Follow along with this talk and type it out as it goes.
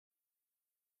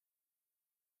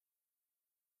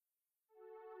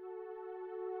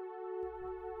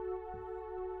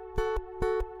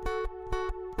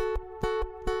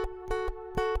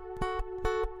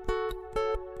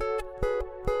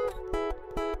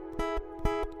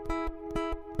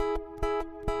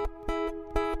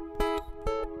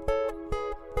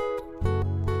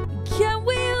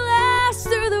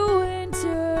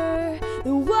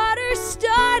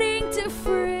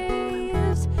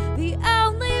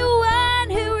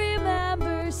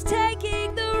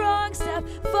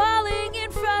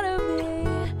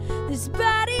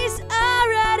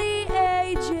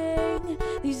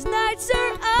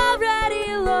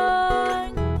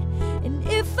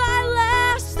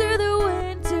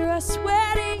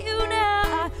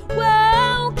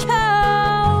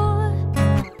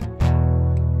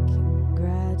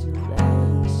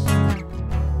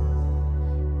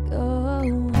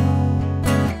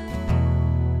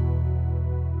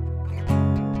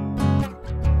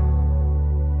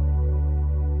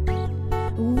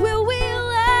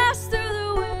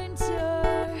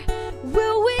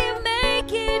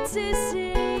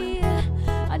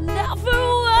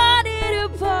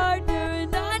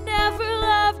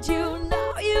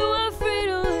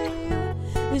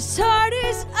This heart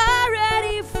is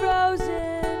already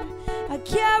frozen. I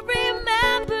can't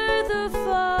remember the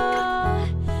fall.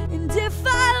 And if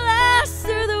I last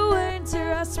through the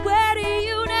winter, I swear to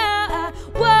you now I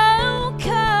won't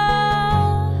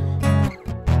call.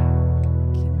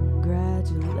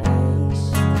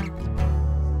 Congratulations.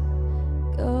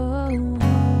 Go home.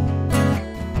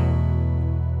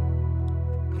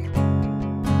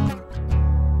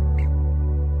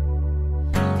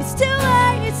 It's too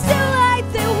late,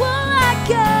 they won't let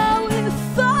go. If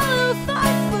follow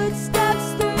 5 footsteps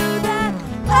through that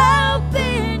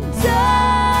open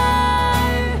door,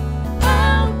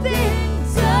 open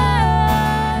door.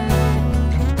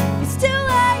 It's too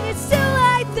late,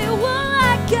 they won't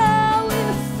let go.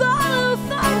 If follow 5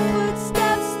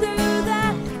 footsteps through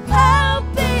that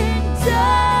open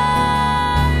door,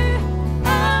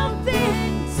 open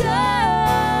door.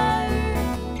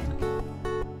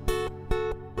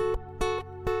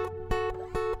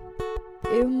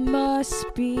 It must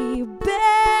be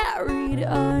buried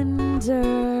under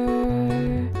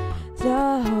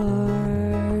the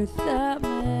heart that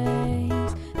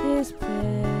makes this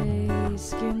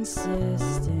place consist.